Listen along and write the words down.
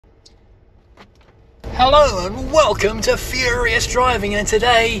Hello and welcome to Furious Driving, and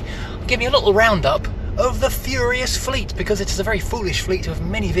today I'll give you a little roundup of the Furious fleet, because it is a very foolish fleet of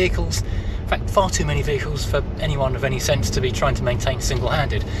many vehicles, in fact far too many vehicles for anyone of any sense to be trying to maintain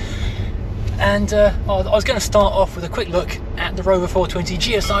single-handed. And I was going to start off with a quick look at the Rover 420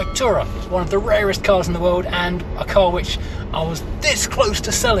 GSI Tourer, one of the rarest cars in the world, and a car which I was this close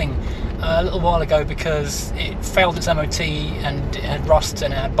to selling a little while ago because it failed its MOT and it had rust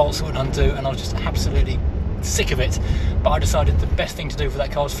and it had bolts that would undo, and I was just absolutely sick of it. But I decided the best thing to do for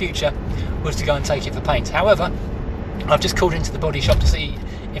that car's future was to go and take it for paint. However, I've just called into the body shop to see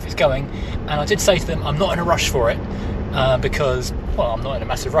if it's going, and I did say to them I'm not in a rush for it because, well, I'm not in a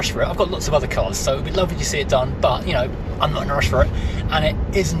massive rush for it. I've got lots of other cars, so it'd be lovely to see it done, but you know, I'm not in a rush for it, and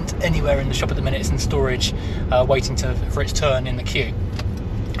it isn't anywhere in the shop at the minute. It's in storage, waiting for its turn in the queue.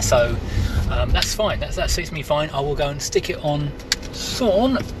 So that's fine, that suits me fine. I will go and stick it on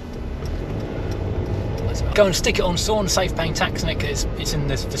Sawn. Go and stick it on Sawn, save paying tax on it because it's in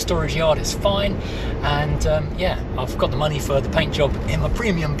the storage yard, it's fine. And yeah, I've got the money for the paint job in my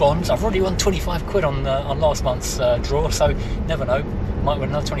premium bonds. I've already won 25 quid on last month's draw, so never know, might win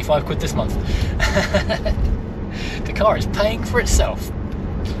another 25 quid this month. The car is paying for itself,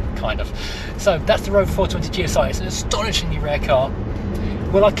 kind of. So that's the Rover 420 GSI. It's an astonishingly rare car.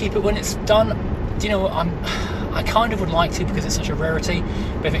 Will I keep it when it's done? Do you know what, I kind of would like to, because it's such a rarity,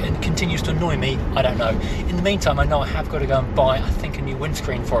 but if it continues to annoy me, I don't know. In the meantime, I know I have got to go and buy, I think, a new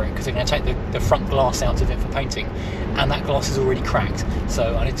windscreen for it, because they're going to take the front glass out of it for painting, and that glass is already cracked.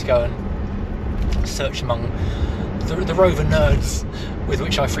 So I need to go and search among the Rover nerds with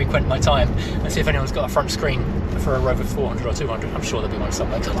which I frequent my time and see if anyone's got a front screen for a Rover 400 or 200. I'm sure there'll be one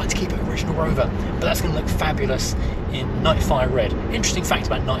somewhere, because I like to keep it original Rover, but that's going to look fabulous in Night Fire Red. Interesting fact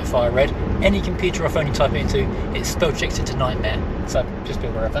about Night Fire Red: any computer or phone you type it into, it's spell checked into Nightmare, so just be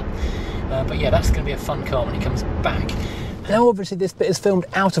aware of that. But yeah, that's going to be a fun car when it comes back. Now obviously this bit is filmed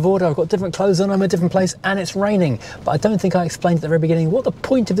out of order. I've got different clothes on, I'm in a different place, and it's raining. But I don't think I explained at the very beginning what the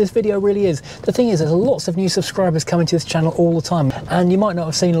point of this video really is. The thing is, there's lots of new subscribers coming to this channel all the time, and you might not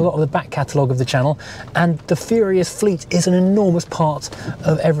have seen a lot of the back catalogue of the channel, and the Furious fleet is an enormous part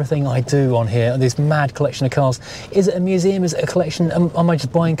of everything I do on here, this mad collection of cars. Is it a museum? Is it a collection? Am I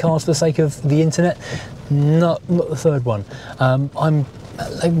just buying cars for the sake of the internet? Not the third one.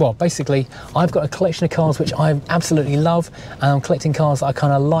 Well, basically, I've got a collection of cars which I absolutely love, and I'm collecting cars that I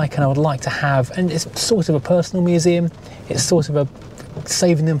kind of like and I would like to have, and it's sort of a personal museum. It's sort of a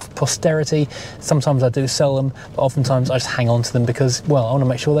saving them for posterity. Sometimes I do sell them, but oftentimes I just hang on to them because, well, I want to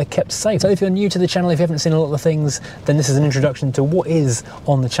make sure they're kept safe. So if you're new to the channel, if you haven't seen a lot of the things, then this is an introduction to what is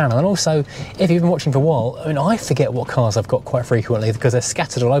on the channel. And also, if you've been watching for a while, I mean, I forget what cars I've got quite frequently because they're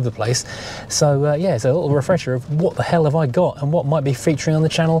scattered all over the place. So yeah, it's a little refresher of what the hell have I got and what might be featuring on the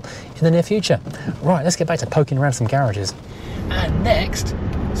channel in the near future. Right, let's get back to poking around some garages. And next,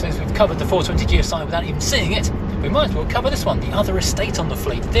 since we've covered the 420 GSI without even seeing it, we might as well cover this one, the other estate on the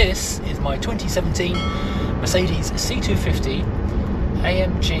fleet. This is my 2017 Mercedes C250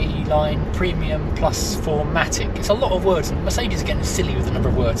 AMG line Premium Plus 4matic. It's a lot of words, and Mercedes are getting silly with the number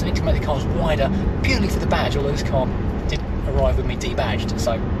of words. I need to make the cars wider purely for the badge, although this car did arrive with me debadged.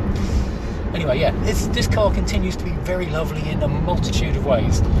 So anyway, yeah, this car continues to be very lovely in a multitude of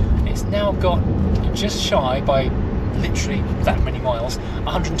ways. It's now got just shy, by literally that many miles,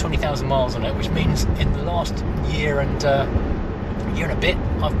 120,000 miles on it, which means in the last year and a bit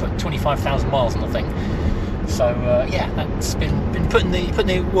I've put 25,000 miles on the thing. So yeah, that's been putting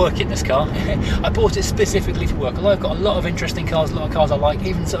the work in this car. I bought it specifically for work, although I've got a lot of interesting cars, a lot of cars I like,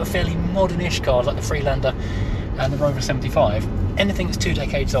 even sort of fairly modernish cars like the Freelander and the Rover 75. Anything that's 2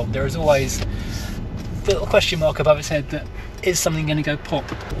 decades old, there is always the little question mark above its head that, is something going to go pop?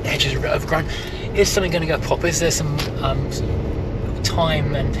 Edges are overgrown. Is something going to go pop? Is there some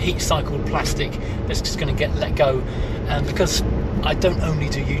time and heat cycled plastic that's just going to get let go? And because I don't only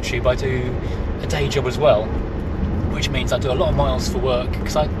do YouTube, I do a day job as well, which means I do a lot of miles for work,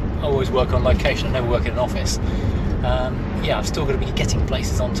 because I always work on location, I never work in an office. Yeah, I've still got to be getting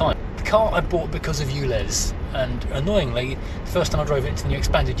places on time. The car I bought because of ULEZ, and annoyingly, the first time I drove it into the new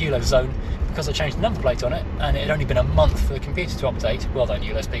expanded ULEZ zone, because I changed the number plate on it, and it had only been a month for the computer to update, well done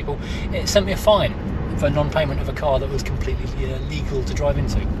ULEZ people, it sent me a fine for non-payment of a car that was completely legal to drive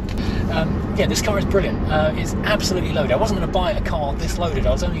into. Yeah, this car is brilliant. It's absolutely loaded. I wasn't going to buy a car this loaded.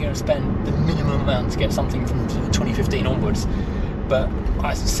 I was only going to spend the minimum amount to get something from 2015 onwards, but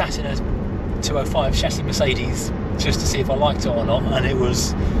I sat in a 205 chassis Mercedes just to see if I liked it or not, and it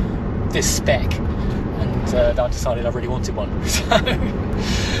was this spec, and I decided I really wanted one. So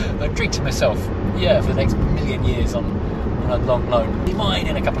I treated myself, yeah, for the next million years on on a long loan. Be mine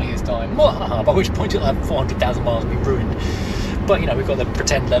in a couple of years' time. By which point it'll have 400,000 miles and be ruined. But you know, we've got the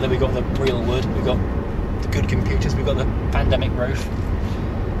pretend leather, we've got the real wood, we've got the good computers, we've got the pandemic roof.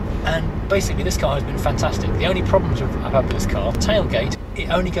 And basically this car has been fantastic. The only problems I've had with this car, tailgate, it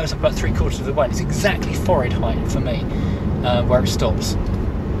only goes up about 3/4 of the way. It's exactly forehead height for me, where it stops.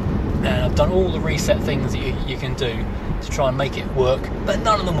 And I've done all the reset things that you can do to try and make it work, but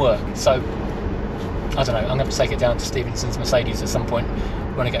none of them work. So, I don't know, I'm going to have to take it down to Stevenson's Mercedes at some point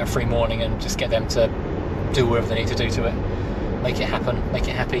when I get a free morning and just get them to do whatever they need to do to it. Make it happen, make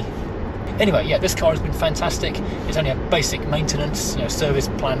it happy. Anyway, yeah, this car has been fantastic. It's only a basic maintenance, you know, service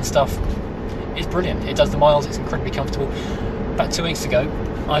plan stuff. It's brilliant. It does the miles, it's incredibly comfortable. About 2 weeks ago,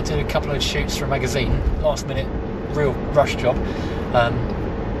 I did a couple of shoots for a magazine, last minute, real rush job.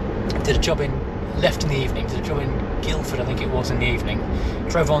 Did a job left in the evening, did a job in Guildford, I think it was, in the evening.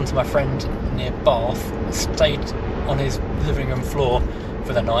 Drove on to my friend near Bath, stayed on his living room floor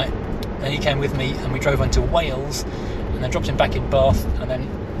for the night. Then he came with me and we drove on to Wales and then dropped him back in Bath and then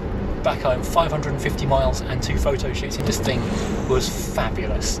back home. 550 miles and 2 photo shoots. This thing was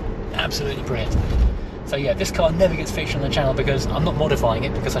fabulous, absolutely brilliant. So yeah, this car never gets featured on the channel because I'm not modifying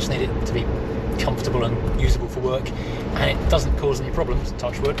it, because I just need it to be comfortable and usable for work, and it doesn't cause any problems,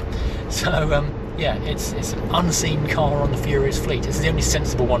 touch wood. So yeah, it's an unseen car on the Furious fleet. It's the only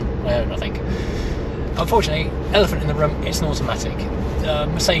sensible one I own, I think. Unfortunately, elephant in the room, it's an automatic.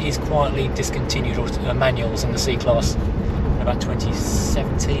 Mercedes quietly discontinued manuals in the C-Class in about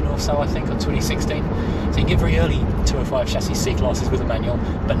 2017 or so, I think, or 2016. So you can get very early 205 chassis C-Classes with a manual,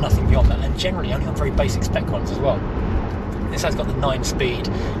 but nothing beyond that, and generally only on very basic spec ones as well. This has got the 9-speed,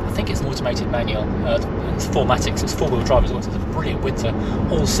 I think it's an automated manual, and it's 4MATIC, so it's 4-wheel drive as well, so it's a brilliant winter,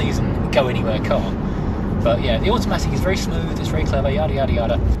 all-season, go-anywhere car. But yeah, the automatic is very smooth, it's very clever, yada yada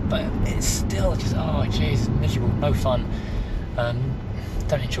yada, but it's still just, oh jeez, miserable, no fun.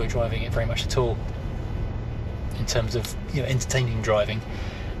 Don't enjoy driving it very much at all, in terms of, you know, entertaining driving.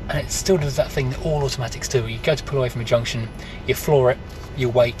 And it still does that thing that all automatics do. You go to pull away from a junction, you floor it, you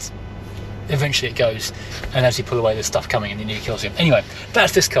wait, eventually it goes, and as you pull away there's stuff coming and you nearly kills you. Anyway,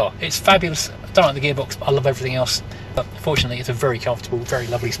 that's this car. It's fabulous. I don't like the gearbox, but I love everything else. But fortunately it's a very comfortable, very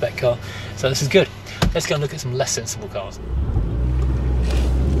lovely spec car, so this is good. Let's go and look at some less sensible cars.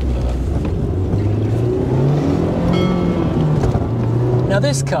 Now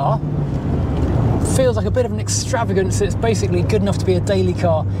this car feels like a bit of an extravagance. It's basically good enough to be a daily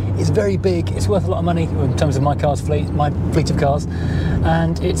car. It's very big, it's worth a lot of money in terms of my fleet of cars,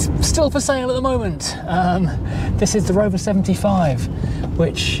 and it's still for sale at the moment. This is the Rover 75,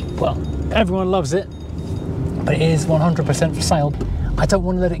 which, well, everyone loves it, but it is 100% for sale. I don't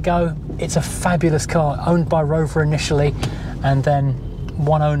want to let it go. It's a fabulous car, owned by Rover initially, and then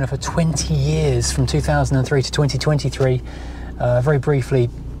one owner for 20 years, from 2003 to 2023, very briefly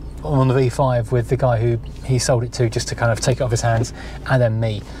on the V5 with the guy who he sold it to, just to kind of take it off his hands, and then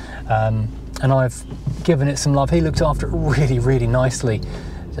me. And I've given it some love. He looked after it really, really nicely.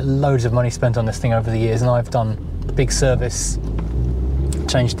 Loads of money spent on this thing over the years, and I've done big service,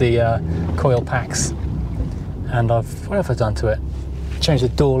 changed the coil packs, and what else have I done to it? Changed the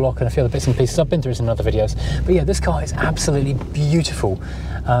door lock and a few other bits and pieces. I've been through this in other videos. But yeah, this car is absolutely beautiful.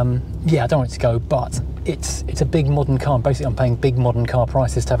 Yeah, I don't want it to go, but it's a big modern car. Basically, I'm paying big modern car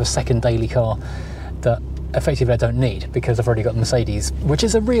prices to have a second daily car that effectively I don't need, because I've already got the Mercedes, which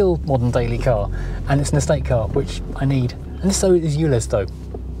is a real modern daily car, and it's an estate car, which I need. And this though is ULEZ though,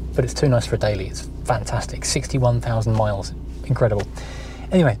 but it's too nice for a daily. It's fantastic, 61,000 miles, incredible.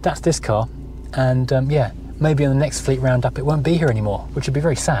 Anyway, that's this car, and yeah, maybe on the next fleet roundup it won't be here anymore, which would be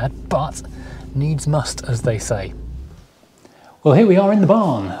very sad, but needs must, as they say. Well, here we are in the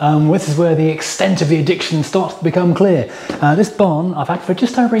barn. This is where the extent of the addiction starts to become clear. This barn I've had for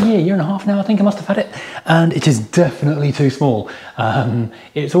just over a year and a half now, I think I must have had it, and it is definitely too small.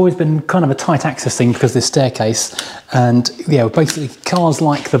 It's always been kind of a tight access thing because of this staircase, and yeah, basically cars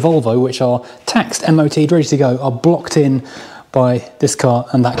like the Volvo, which are taxed, MOT'd, ready to go, are blocked in by this car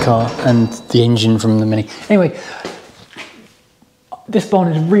and that car and the engine from the Mini. Anyway, this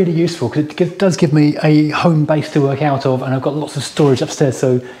barn is really useful because it does give me a home base to work out of, and I've got lots of storage upstairs,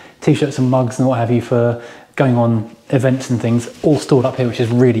 so t-shirts and mugs and what have you for going on events and things, all stored up here, which is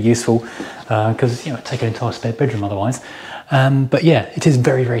really useful because, you know, take an entire spare bedroom otherwise. But yeah, it is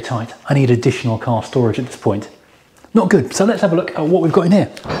very, very tight. I need additional car storage at this point. Not good. So let's have a look at what we've got in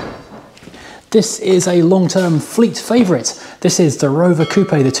here. This is a long-term fleet favourite. This is the Rover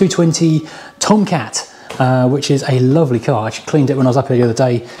Coupe, the 220 Tomcat. Which is a lovely car. I actually cleaned it when I was up here the other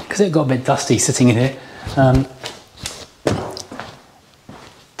day because it got a bit dusty sitting in here.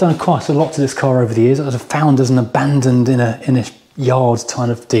 done quite a lot to this car over the years. It was found as an abandoned in a yard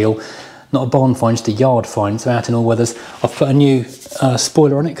kind of deal. Not a barn find, just a yard find, so out in all weathers. I've put a new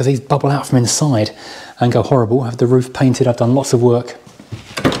spoiler on it because these bubble out from inside and go horrible. I have the roof painted, I've done lots of work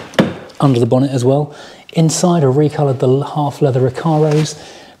under the bonnet as well. Inside I recoloured the half leather Recaros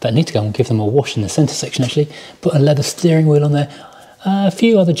that need to go and give them a wash in the centre section actually. Put a leather steering wheel on there. A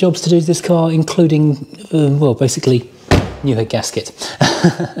few other jobs to do to this car, including, well, basically new head gasket.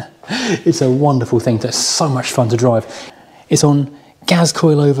 It's a wonderful thing, that's so much fun to drive. It's on gas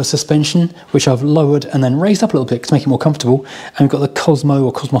coilover suspension, which I've lowered and then raised up a little bit to make it more comfortable. And we've got the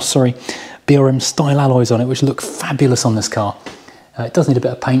Cosmos, sorry, BRM style alloys on it, which look fabulous on this car. It does need a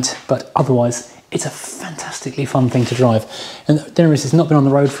bit of paint, but otherwise it's a fantastically fun thing to drive. And the reason it's not been on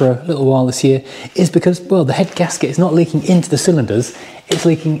the road for a little while this year is because, well, the head gasket is not leaking into the cylinders, it's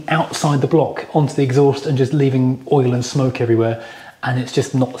leaking outside the block onto the exhaust and just leaving oil and smoke everywhere. And it's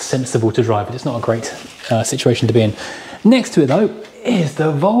just not sensible to drive it. It's not a great situation to be in. Next to it though is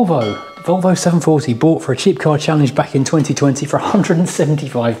the Volvo 740, bought for a cheap car challenge back in 2020 for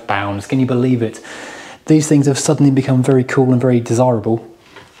 £175. Can you believe it? These things have suddenly become very cool and very desirable,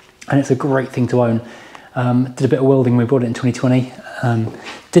 and it's a great thing to own. Did a bit of welding when we bought it in 2020.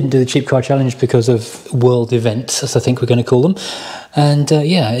 Didn't do the cheap car challenge because of world events, as I think we're going to call them. And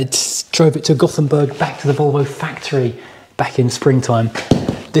yeah, drove it to Gothenburg, back to the Volvo factory back in springtime.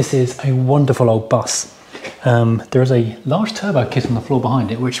 This is a wonderful old bus. There is a large turbo kit on the floor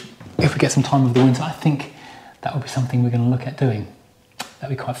behind it, which if we get some time over the winter, I think that would be something we're going to look at doing.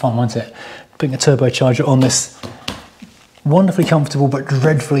 That'd be quite fun, won't it? Putting a turbocharger on this wonderfully comfortable but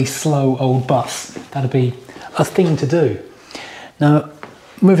dreadfully slow old bus. That'd be a thing to do. Now,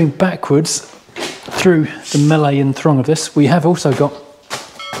 moving backwards through the melee and throng of this, we have also got,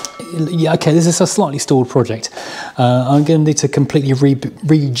 yeah, okay, this is a slightly stalled project. I'm going to need to completely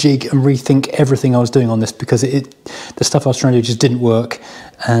rejig and rethink everything I was doing on this, because the stuff I was trying to do just didn't work,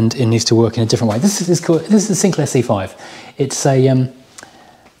 and it needs to work in a different way. This is the Sinclair C5. It's a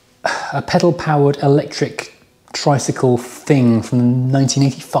pedal-powered electric tricycle thing from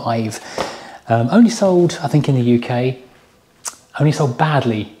 1985. Only sold, I think, in the UK. Only sold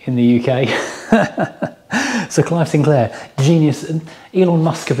badly in the UK. So Clive Sinclair, genius, Elon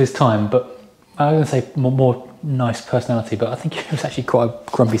Musk of his time, but I was going to say more nice personality, but I think he was actually quite a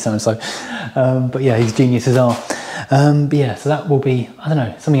grumpy so-and-so. But yeah, his geniuses are. But yeah, so that will be, I don't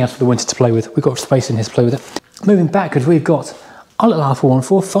know, something else for the winter to play with. We've got space in here to play with it. Moving backwards, we've got our little Alfa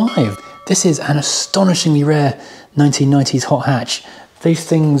 145. This is an astonishingly rare 1990s hot hatch. These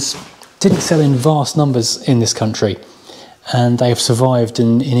things didn't sell in vast numbers in this country, and they have survived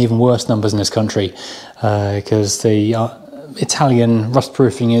in even worse numbers in this country, because the Italian rust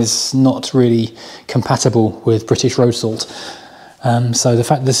proofing is not really compatible with British road salt. So the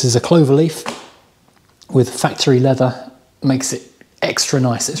fact this is a clover leaf with factory leather makes it extra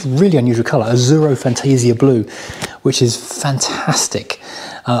nice. It's really unusual colour, Azzurro Fantasia blue, which is fantastic.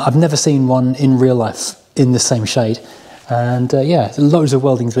 I've never seen one in real life in the same shade. And yeah, loads of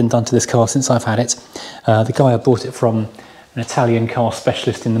welding's been done to this car since I've had it. The guy I bought it from, an Italian car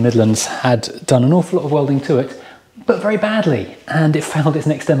specialist in the Midlands, had done an awful lot of welding to it, but very badly, and it failed its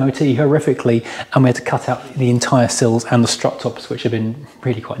next MOT horrifically, and we had to cut out the entire sills and the strut tops, which have been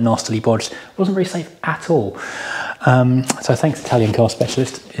really quite nastily bodged. It wasn't very safe at all. So thanks Italian car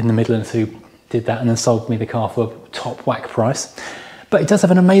specialist in the Midlands who did that and then sold me the car for top whack price. But it does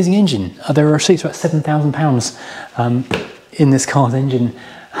have an amazing engine. There are receipts about £7,000 in this car's engine,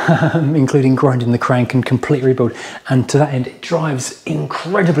 including grinding the crank and complete rebuild. And to that end, it drives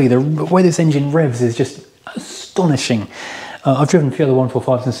incredibly. The way this engine revs is just astonishing. I've driven a few other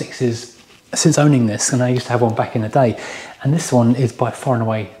 145s and 6s since owning this, and I used to have one back in the day. And this one is by far and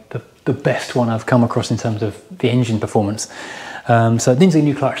away the best one I've come across in terms of the engine performance. So it needs a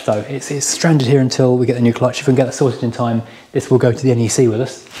new clutch though. It's stranded here until we get the new clutch. If we can get that sorted in time, this will go to the NEC with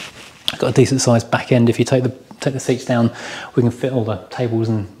us. It's got a decent sized back end. If you take the seats down, we can fit all the tables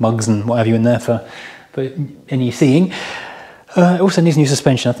and mugs and what have you in there for NECing. It also needs new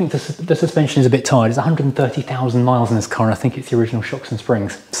suspension. I think the suspension is a bit tired. It's 130,000 miles in this car, and I think it's the original shocks and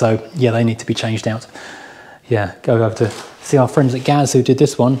springs. So yeah, they need to be changed out. Yeah, go over to see our friends at Gaz who did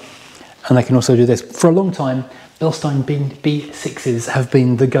this one, and they can also do this. For a long time, Bilstein B6s have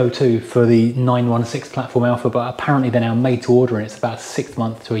been the go-to for the 916 platform Alpha, but apparently they're now made to order, and it's about a 6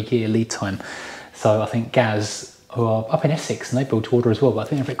 month to a year lead time. So I think Gaz, who are up in Essex, and they build to order as well, but I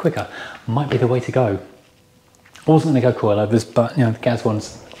think they're a bit quicker, might be the way to go. I wasn't going to go coilovers, but you know, the Gaz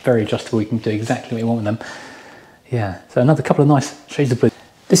one's very adjustable. You can do exactly what you want with them. Yeah, so another couple of nice shades of blue.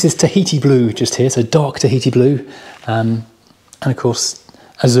 This is Tahiti blue just here, so dark Tahiti blue. And of course,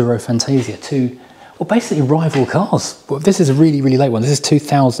 Azzurro Fantasia, two, well, basically rival cars. Well, this is a really, really late one. This is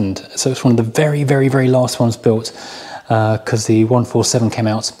 2000, so it's one of the very, very, very last ones built, because the 147 came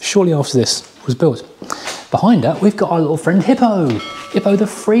out shortly after this was built. Behind that, we've got our little friend Hippo. Hippo the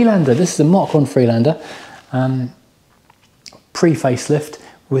Freelander. This is a Mark 1 Freelander, pre-facelift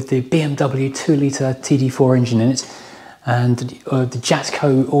with the BMW 2-litre TD4 engine in it, and the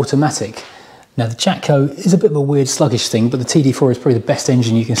Jatco automatic. Now the Jatco is a bit of a weird sluggish thing, but the TD4 is probably the best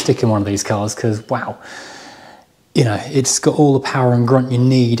engine you can stick in one of these cars, because wow, you know, it's got all the power and grunt you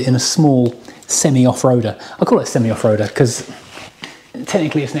need in a small semi-off-roader. I call it semi-off-roader because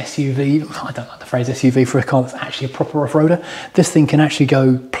technically it's an SUV. I don't like the phrase SUV for a car that's actually a proper off-roader. This thing can actually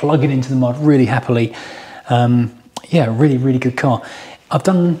go plug it into the mud really happily. Yeah, really, really good car. I've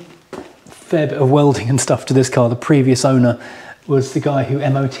done a fair bit of welding and stuff to this car. The previous owner was the guy who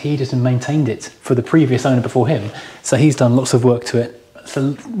MOT'd it and maintained it for the previous owner before him. So he's done lots of work to it. It's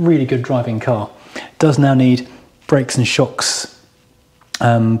a really good driving car. It does now need brakes and shocks.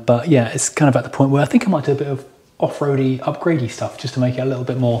 But yeah, it's kind of at the point where I think I might do a bit of off-roady, upgradey stuff just to make it a little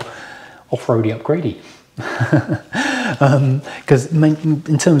bit more off-roady, upgradey. Because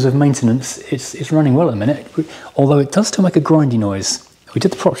in terms of maintenance, it's running well at the minute, although it does still make a grindy noise. We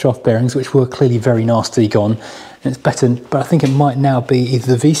did the prop shaft bearings, which were clearly very nastily gone, and it's better, but I think it might now be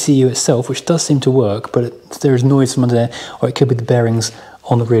either the VCU itself, which does seem to work, but there is noise from under there, or it could be the bearings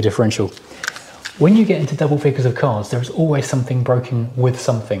on the rear differential. When you get into double figures of cars, there is always something broken with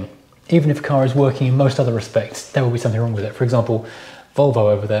something. Even if a car is working in most other respects, there will be something wrong with it. For example, Volvo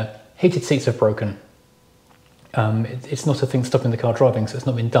over there, heated seats have broken. It's not a thing stopping the car driving, so it's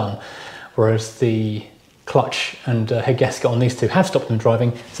not been done. Whereas the clutch and head gasket on these two have stopped them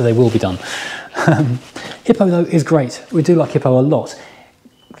driving, so they will be done. Hippo though is great. We do like Hippo a lot.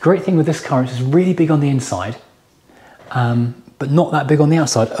 The great thing with this car is it's really big on the inside, but not that big on the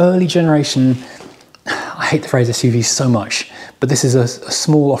outside. Early generation, I hate the phrase SUV so much, but this is a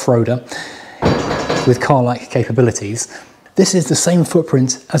small off-roader with car-like capabilities. This is the same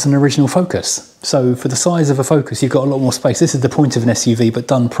footprint as an original Focus. So for the size of a Focus, you've got a lot more space. This is the point of an SUV, but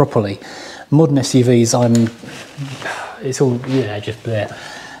done properly. Modern SUVs, it's all, yeah, just there.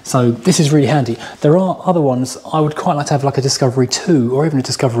 So this is really handy. There are other ones I would quite like to have, like a Discovery 2 or even a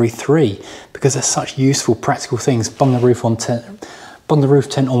Discovery 3, because they're such useful, practical things. Bung the roof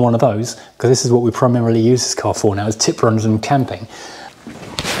tent on one of those, because this is what we primarily use this car for now, is tip runs and camping.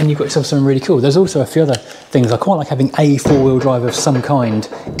 And you've got yourself something really cool. There's also a few other things. I quite like having a four-wheel drive of some kind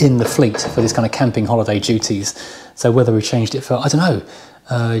in the fleet for this kind of camping holiday duties. So whether we changed it for, I don't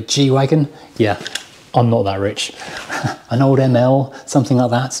know, G-Wagon, yeah, I'm not that rich. An old ML, something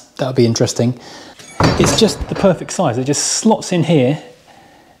like that, that would be interesting. It's just the perfect size. It just slots in here,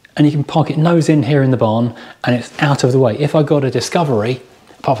 and you can park it nose in here in the barn, and it's out of the way. If I got a Discovery,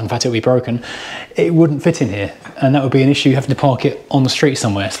 apart from the fact it would be broken, it wouldn't fit in here, and that would be an issue having to park it on the street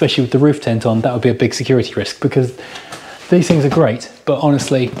somewhere, especially with the roof tent on. That would be a big security risk, because these things are great, but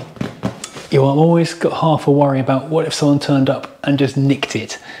honestly, you have always got half a worry about what if someone turned up and just nicked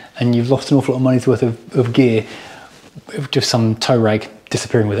it, and you've lost an awful lot of money's worth of gear with just some tow rag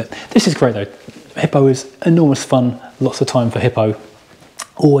disappearing with it. This is great though. Hippo is enormous fun, lots of time for Hippo.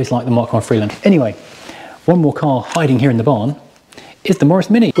 Always like the Mark 1 Freelander. Anyway, one more car hiding here in the barn is the Morris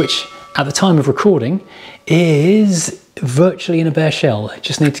Mini, which at the time of recording is virtually in a bare shell. I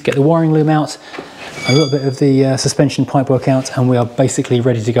just need to get the wiring loom out, a little bit of the suspension pipework out, and we are basically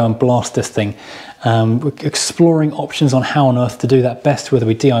ready to go and blast this thing. We're exploring options on how on earth to do that best, whether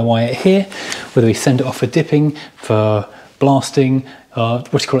we DIY it here, whether we send it off for dipping, for blasting,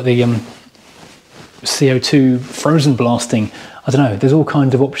 what do you call it, the CO2 frozen blasting. I don't know, there's all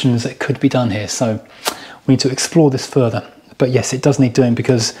kinds of options that could be done here, so we need to explore this further. But yes, it does need doing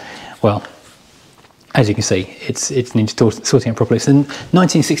because, well, as you can see, it needs sorting out properly. It's in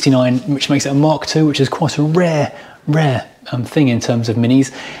 1969, which makes it a Mark II, which is quite a rare thing in terms of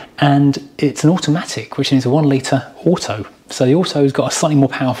minis, and it's an automatic, which is a 1 litre auto. So the auto's got a slightly more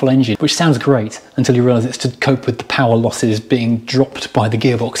powerful engine, which sounds great until you realise it's to cope with the power losses being dropped by the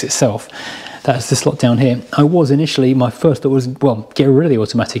gearbox itself. That's the slot down here. I was initially, my first thought was, well, get rid of the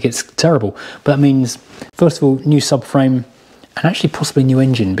automatic, it's terrible. But that means, first of all, new subframe, and actually possibly new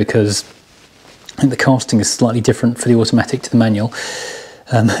engine, because I think the casting is slightly different for the automatic to the manual.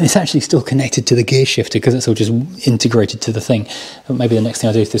 It's actually still connected to the gear shifter because it's all just integrated to the thing. But maybe the next thing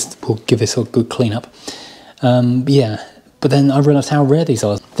I do is this will give this a good clean up. Yeah, but then I realised how rare these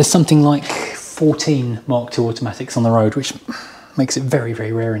are. There's something like 14 Mark II automatics on the road, which makes it very,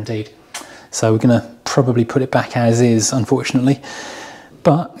 very rare indeed. So we're going to probably put it back as is, unfortunately.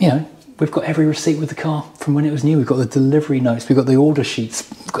 But, you know, we've got every receipt with the car from when it was new. We've got the delivery notes, we've got the order sheets,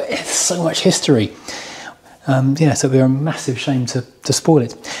 we've got so much history. Yeah, so it'd be a massive shame to spoil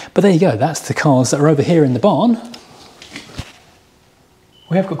it. But there you go, that's the cars that are over here in the barn.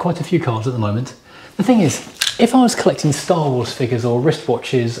 We have got quite a few cars at the moment. The thing is, if I was collecting Star Wars figures or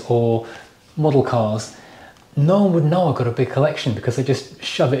wristwatches or model cars, no one would know I've got a big collection because they just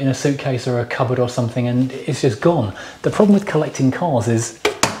shove it in a suitcase or a cupboard or something and it's just gone. The problem with collecting cars is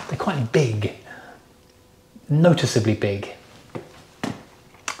they're quite big, noticeably big.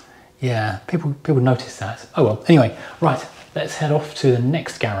 Yeah, people notice that. Oh well, anyway, right, let's head off to the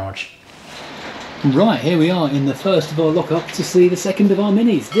next garage. Right, here we are in the first of our lockups to see the second of our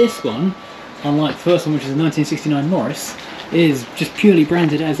Minis. This one, unlike the first one, which is a 1969 Morris, is just purely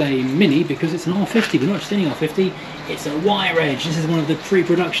branded as a Mini because it's an R50, but not just any R50, it's a wire edge. This is one of the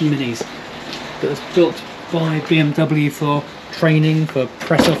pre-production Minis that was built by BMW for training, for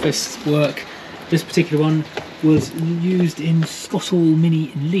press office work. This particular one was used in Scottle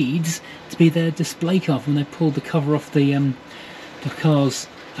Mini in Leeds to be their display car when they pulled the cover off the cars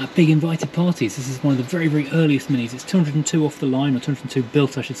at big invited parties. This is one of the very, very earliest Minis. It's 202 off the line, or 202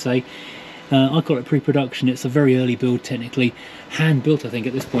 built I should say. I call it pre-production. It's a very early build technically, hand built I think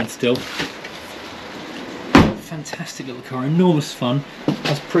at this point still. Fantastic little car, enormous fun,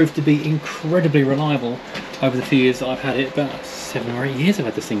 has proved to be incredibly reliable over the few years that I've had it. About 7 or 8 years I've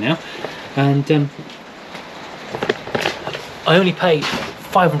had this thing now, and I only paid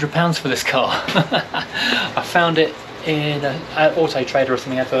 £500 for this car. I found it in an Auto Trader or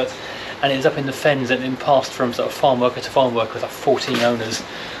something advert, and it was up in the fens and then passed from sort of farm worker to farm worker with like 14 owners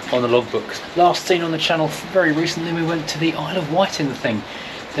on the logbooks. Last seen on the channel very recently, we went to the Isle of Wight in the thing.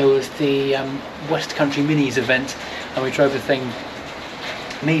 There was the West Country Minis event and we drove the thing,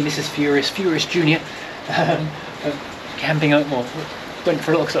 me, Mrs. Furious Jr, camping, well, went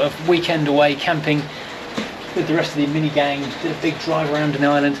for a little sort of weekend away camping with the rest of the Mini gang, did a big drive around an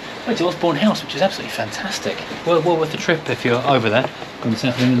island, went to Osborne House, which is absolutely fantastic. Well worth the trip if you're over there, on the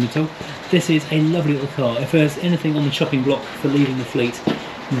south of England at all. This is a lovely little car. If there's anything on the chopping block for leaving the fleet,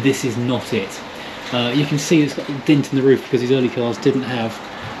 this is not it. You can see it's got a dent in the roof because these early cars didn't have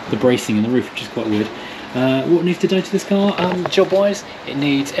the bracing in the roof, which is quite weird. What needs to do to this car? Job-wise, it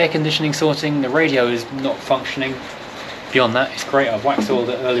needs air conditioning sorting, the radio is not functioning. Beyond that, it's great. I've waxed oiled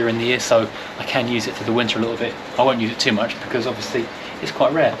it earlier in the year, so I can use it for the winter a little bit. I won't use it too much because obviously it's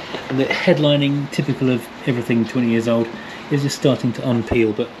quite rare. And the headlining, typical of everything 20 years old, is just starting to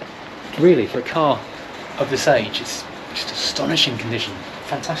unpeel. But really, for a car of this age, it's just astonishing condition.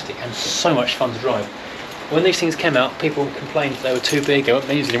 Fantastic and so much fun to drive. When these things came out, people complained that they were too big, they weren't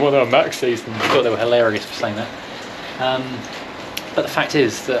easy, well, they were maxis, and I thought they were hilarious for saying that. But the fact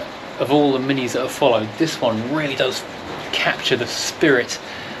is that of all the Minis that have followed, this one really does capture the spirit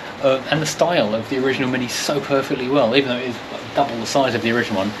and the style of the original Mini so perfectly well. Even though it is double the size of the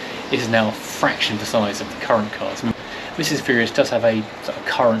original one, it is now a fraction the size of the current cars. I mean, Mrs. Furious does have a sort of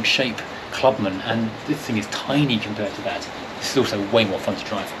current shape Clubman, and this thing is tiny compared to that. This is also way more fun to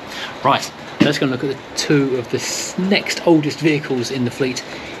drive. Right, let's go and look at the two of the next oldest vehicles in the fleet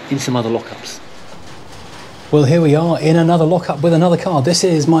in some other lockups. Well, here we are in another lockup with another car. This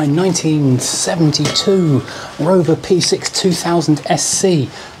is my 1972 Rover P6 2000 SC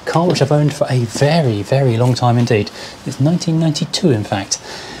car, which I've owned for a very, very long time indeed. It's 1992, in fact.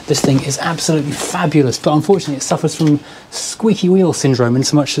 This thing is absolutely fabulous, but unfortunately it suffers from squeaky wheel syndrome in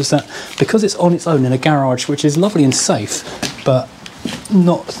so much as that because it's on its own in a garage, which is lovely and safe, but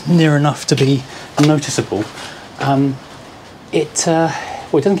not near enough to be noticeable. It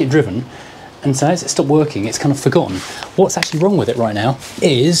doesn't get driven, and so as it stopped working, it's kind of forgotten. What's actually wrong with it right now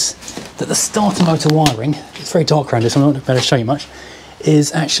is that the starter motor wiring, it's very dark around this, so I'm not going to show you much,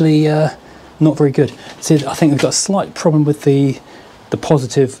 is actually not very good. So I think we've got a slight problem with the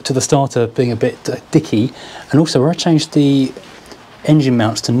positive to the starter being a bit dicky, and also where I changed the engine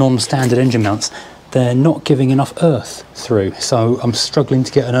mounts to non-standard engine mounts, they're not giving enough earth through, so I'm struggling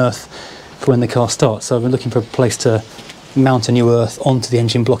to get an earth for when the car starts. So I've been looking for a place to mount a new earth onto the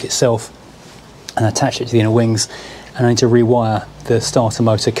engine block itself and attach it to the inner wings, and I need to rewire the starter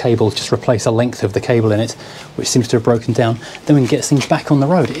motor cable, just replace a length of the cable in it, which seems to have broken down. Then we can get things back on the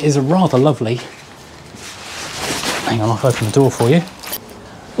road. It is a rather lovely, hang on, I'll open the door for you.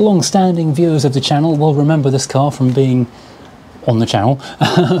 Long-standing viewers of the channel will remember this car from being on the channel.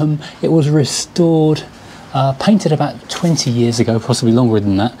 It was restored, painted about 20 years ago, possibly longer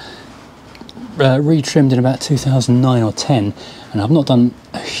than that, retrimmed in about 2009 or 10, and I've not done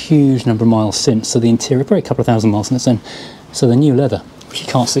a huge number of miles since, so the interior, probably a couple of thousand miles since then. So the new leather, which you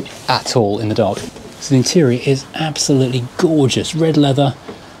can't see at all in the dark. So the interior is absolutely gorgeous, red leather,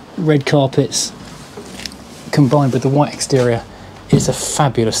 red carpets combined with the white exterior. It's a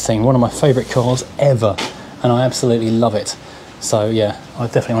fabulous thing, one of my favourite cars ever, and I absolutely love it. So yeah, I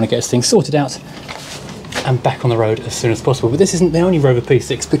definitely want to get this thing sorted out and back on the road as soon as possible. But this isn't the only Rover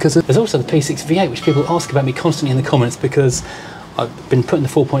P6, because there's also the P6 V8, which people ask about me constantly in the comments, because I've been putting the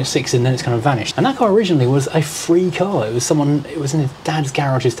 4.6 in, then it's kind of vanished. And that car originally was a free car. It was in his dad's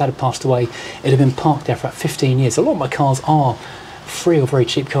garage. His dad had passed away. It had been parked there for about 15 years. A lot of my cars are free or very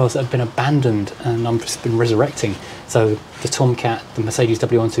cheap cars that have been abandoned, and I've just been resurrecting. So the Tomcat, the Mercedes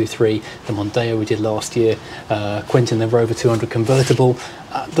W123, the Mondeo we did last year, Quentin the Rover 200 convertible,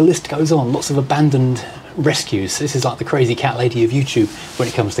 the list goes on. Lots of abandoned rescues. This is like the crazy cat lady of YouTube when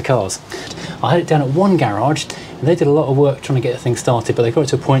it comes to cars. I had it down at one garage, and they did a lot of work trying to get the thing started, but they got it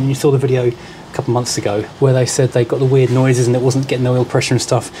to a point, and you saw the video a couple of months ago, where they said they got the weird noises and it wasn't getting the oil pressure and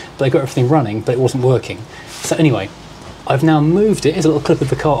stuff, but they got everything running, but it wasn't working. So anyway, I've now moved it. Here's a little clip of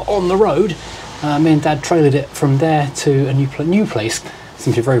the car on the road. Me and Dad trailered it from there to a new place.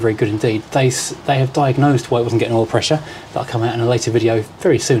 Seems to be very, very good indeed. They have diagnosed why it wasn't getting oil pressure. That'll come out in a later video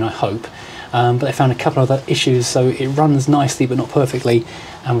very soon, I hope. But they found a couple of other issues, so it runs nicely but not perfectly,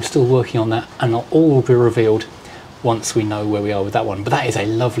 and we're still working on that, and all will be revealed once we know where we are with that one. But that is a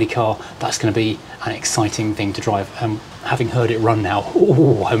lovely car. That's going to be an exciting thing to drive. Having heard it run now,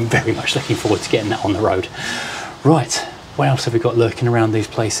 ooh, I'm very much looking forward to getting that on the road. Right, what else have we got lurking around these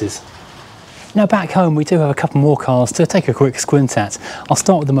places? Now back home we do have a couple more cars to take a quick squint at. I'll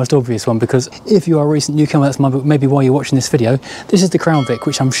start with the most obvious one, because if you are a recent newcomer, that's maybe why you're watching this video. This is the Crown Vic,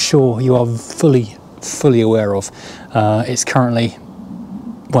 which I'm sure you are fully aware of. It's currently,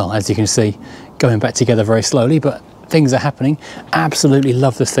 well, as you can see, going back together very slowly, but things are happening. Absolutely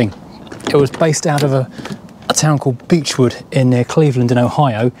love this thing. It was based out of a town called Beechwood near Cleveland in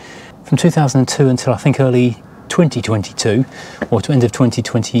Ohio from 2002 until I think early 2022 or to end of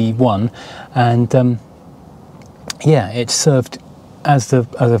 2021, and yeah, it served as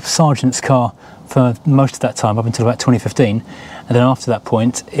a sergeant's car for most of that time up until about 2015, and then after that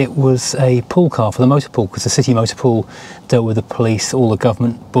point it was a pool car for the motor pool, because the city motor pool dealt with the police, all the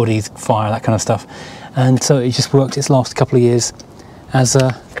government bodies, fire, that kind of stuff, and so it just worked its last couple of years as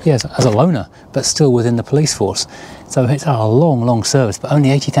a loaner, but still within the police force. So it's a long service, but only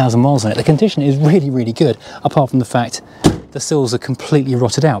 80,000 miles on it. The condition is really good, apart from the fact the sills are completely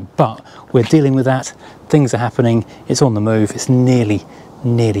rotted out, but we're dealing with that. Things are happening, it's on the move, it's nearly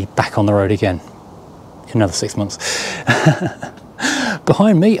back on the road again in another 6 months.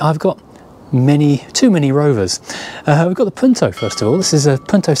 Behind me I've got too many Rovers. We've got the Punto first of all. This is a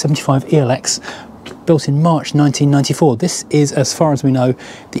Punto 75 ELX, built in March 1994. This is, as far as we know,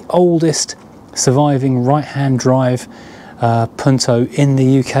 the oldest surviving right-hand drive Punto in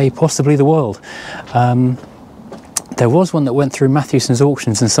the UK, possibly the world. There was one that went through Matthewson's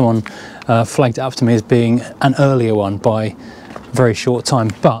auctions, and someone flagged it up to me as being an earlier one by a very short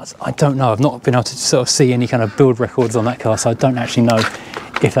time, but I don't know. I've not been able to sort of see any kind of build records on that car, so I don't actually know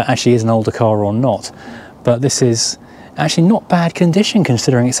if that actually is an older car or not. But this is actually not bad condition,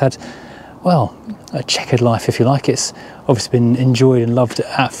 considering it's had, well, a checkered life, if you like. It's obviously been enjoyed and loved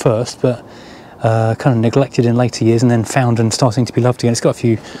at first, but kind of neglected in later years, and then found and starting to be loved again. It's got a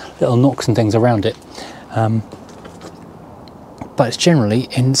few little knocks and things around it, but it's generally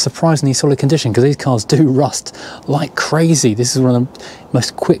in surprisingly solid condition, because these cars do rust like crazy. This is one of the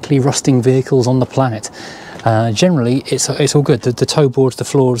most quickly rusting vehicles on the planet. Generally it's all good. The toe boards, the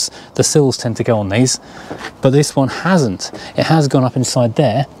floors, the sills tend to go on these, but this one hasn't. It has gone up inside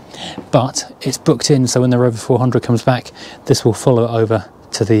there, but it's booked in, so when the Rover 400 comes back, this will follow it over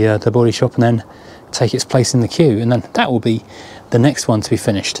to the body shop and then take its place in the queue, and then that will be the next one to be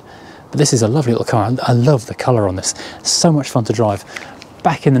finished. But this is a lovely little car. I love the colour on this. So much fun to drive.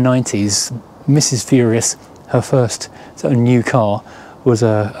 Back in the 90s, Mrs. Furious, her first sort of new car was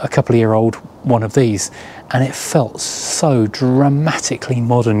a couple-year-old one of these, and it felt so dramatically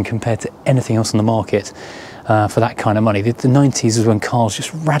modern compared to anything else on the market for that kind of money. The 90s was when cars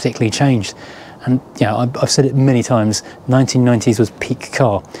just radically changed. And you know, I've said it many times, 1990s was peak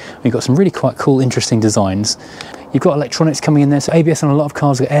car. We've got some really quite cool, interesting designs. You've got electronics coming in there, so ABS on a lot of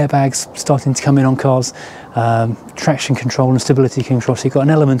cars, got airbags starting to come in on cars, traction control and stability control, so you've got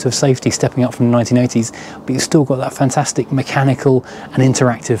an element of safety stepping up from the 1980s, but you've still got that fantastic mechanical and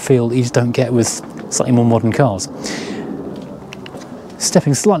interactive feel that you just don't get with slightly more modern cars.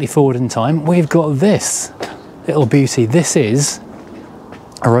 Stepping slightly forward in time, we've got this little beauty. This is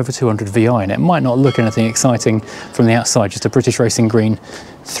a Rover 200 VI, and it might not look anything exciting from the outside, just a British Racing Green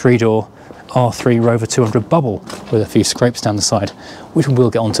 3-door R3 Rover 200 bubble with a few scrapes down the side, which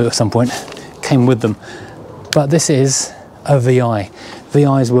we'll get onto at some point. Came with them. But this is a VI.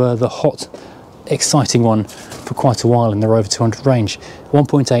 VIs were the hot, exciting one for quite a while in the Rover 200 range.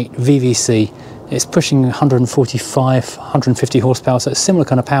 1.8 VVC. It's pushing 145, 150 horsepower, so it's similar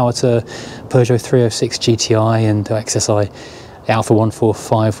kind of power to Peugeot 306 GTI and XSI Alpha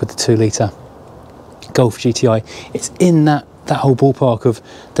 145 with the 2-litre Golf GTI. It's in that whole ballpark of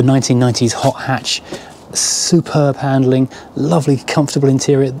the 1990s hot hatch. Superb handling, lovely comfortable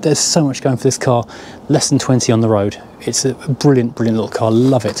interior. There's so much going for this car. Less than 20 on the road. It's a brilliant little car,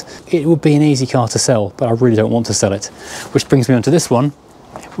 love it. It would be an easy car to sell, but I really don't want to sell it. Which brings me on to this one,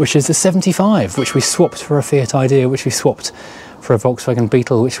 which is the 75, which we swapped for a Fiat Idea, which we swapped for a Volkswagen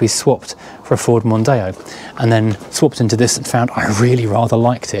Beetle, which we swapped for a Ford Mondeo, and then swapped into this and found I really rather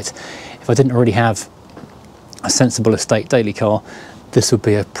liked it. If I didn't already have a sensible estate daily car, this would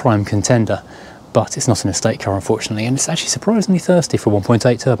be a prime contender. But it's not an estate car, unfortunately, and it's actually surprisingly thirsty for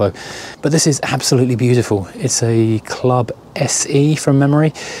 1.8 turbo. But this is absolutely beautiful. It's a Club SE from memory,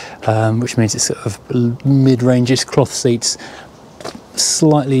 which means it's sort of mid-range-ish cloth seats,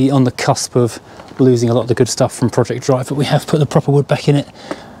 slightly on the cusp of losing a lot of the good stuff from Project Drive, but we have put the proper wood back in it.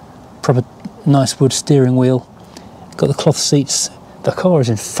 Proper nice wood steering wheel. Got the cloth seats. The car is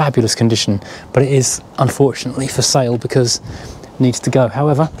in fabulous condition, but it is unfortunately for sale because it needs to go.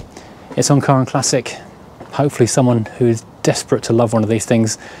 However, it's on Car and Classic. Hopefully someone who is desperate to love one of these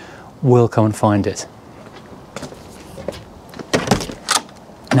things will come and find it.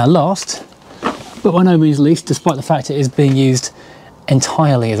 Now last, but by no means least, despite the fact it is being used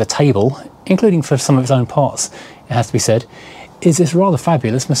entirely as a table, including for some of its own parts, it has to be said, is this rather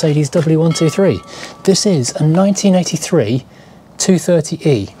fabulous Mercedes W123. This is a 1983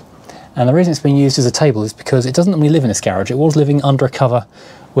 230e. And the reason it's being used as a table is because it doesn't normally live in this garage. It was living under a cover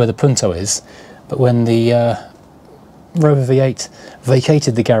where the Punto is, but when the Rover V8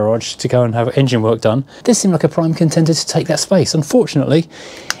 vacated the garage to go and have engine work done, this seemed like a prime contender to take that space. Unfortunately,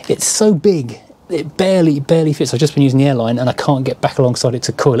 it's so big, it barely fits. I've just been using the airline and I can't get back alongside it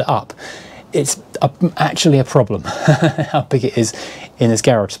to coil it up. It's actually a problem how big it is in this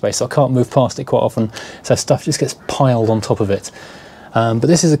garage space. I can't move past it quite often, so stuff just gets piled on top of it. But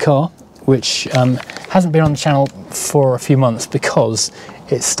this is a car which hasn't been on the channel for a few months because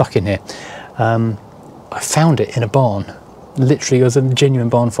it's stuck in here. I found it in a barn. Literally, it was a genuine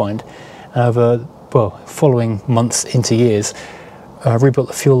barn find. Over, well, following months into years, rebuilt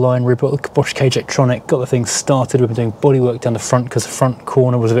the fuel line, rebuilt the Bosch cage electronic, got the thing started. We've been doing bodywork down the front because the front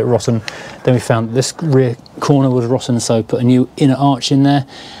corner was a bit rotten. Then we found this rear corner was rotten, so put a new inner arch in there.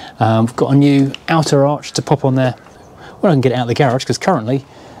 We've got a new outer arch to pop on there. Well, I can get it out of the garage because currently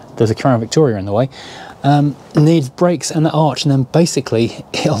there's a Crown Victoria in the way. Needs brakes and the arch, and then basically,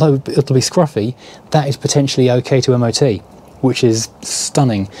 although it'll be scruffy, that is potentially okay to MOT, which is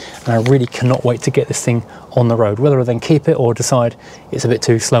stunning. And I really cannot wait to get this thing on the road. Whether I then keep it or decide it's a bit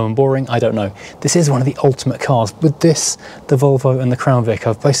too slow and boring, I don't know. This is one of the ultimate cars. With this, the Volvo and the Crown Vic,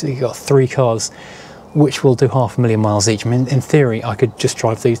 I've basically got 3 cars which will do 500,000 miles each. I mean, in theory, I could just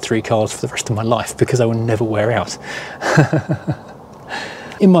drive these 3 cars for the rest of my life because they will never wear out.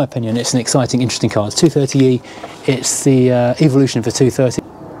 In my opinion, it's an exciting, interesting car. It's 230e. It's the evolution of the 230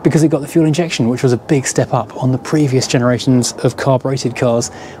 because it got the fuel injection, which was a big step up on the previous generations of carbureted cars,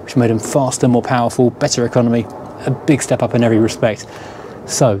 which made them faster, more powerful, better economy, a big step up in every respect.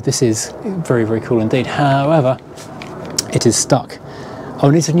 So this is very, very cool indeed. However, it is stuck. Oh,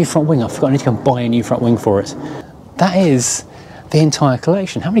 it needs a new front wing. I forgot I need to go and buy a new front wing for it. That is the entire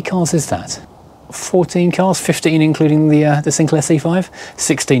collection. How many cars is that? 14 cars, 15 including the Sinclair C5,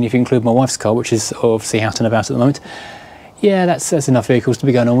 16 if you include my wife's car, which is obviously out and about at the moment. Yeah, that's enough vehicles to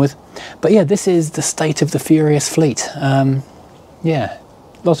be going on with. But yeah, this is the state of the furious fleet. Yeah,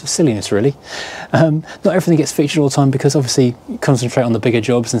 lots of silliness really. Not everything gets featured all the time because obviously you concentrate on the bigger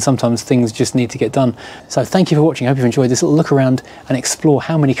jobs and sometimes things just need to get done. So thank you for watching. I hope you've enjoyed this little look around and explore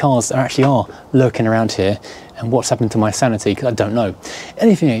how many cars there actually are lurking around here and what's happened to my sanity, because I don't know.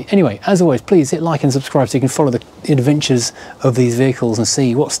 Anyway, as always, please hit like and subscribe so you can follow the adventures of these vehicles and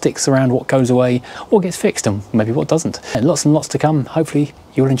see what sticks around, what goes away, what gets fixed and maybe what doesn't. And lots to come. Hopefully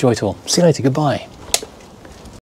you'll enjoy it all. See you later, goodbye.